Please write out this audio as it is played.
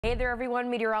Hey there everyone,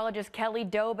 meteorologist Kelly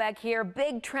Dobeck here.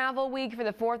 Big travel week for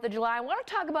the 4th of July. I want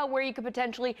to talk about where you could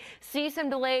potentially see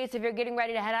some delays if you're getting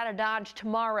ready to head out of Dodge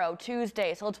tomorrow,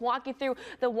 Tuesday. So let's walk you through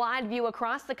the wide view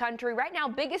across the country. Right now,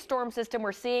 biggest storm system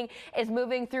we're seeing is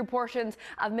moving through portions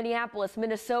of Minneapolis,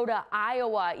 Minnesota,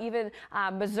 Iowa, even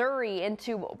Missouri,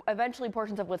 into eventually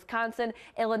portions of Wisconsin,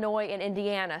 Illinois, and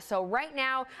Indiana. So right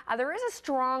now, there is a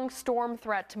strong storm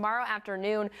threat tomorrow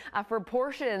afternoon for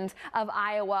portions of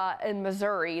Iowa and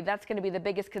Missouri. That's going to be the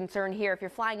biggest concern here. If you're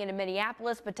flying into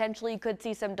Minneapolis, potentially you could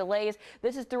see some delays.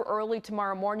 This is through early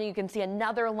tomorrow morning. You can see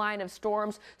another line of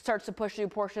storms starts to push through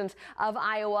portions of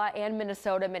Iowa and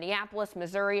Minnesota, Minneapolis,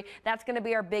 Missouri. That's going to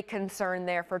be our big concern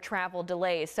there for travel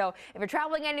delays. So if you're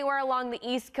traveling anywhere along the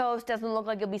East Coast, doesn't look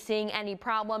like you'll be seeing any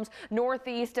problems.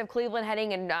 Northeast of Cleveland,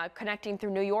 heading and connecting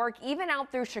through New York, even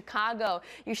out through Chicago,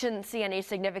 you shouldn't see any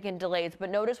significant delays. But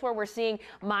notice where we're seeing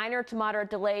minor to moderate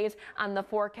delays on the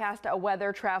forecast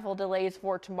weather travel delays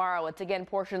for tomorrow. It's again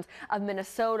portions of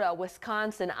Minnesota,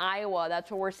 Wisconsin, Iowa. That's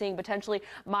where we're seeing potentially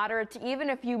moderate to even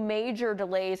a few major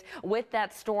delays with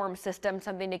that storm system.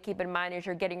 Something to keep in mind as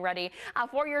you're getting ready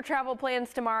for your travel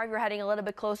plans tomorrow. If you're heading a little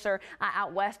bit closer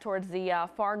out west towards the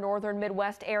far northern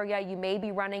Midwest area, you may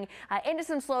be running into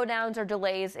some slowdowns or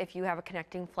delays if you have a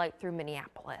connecting flight through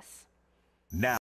Minneapolis. Now.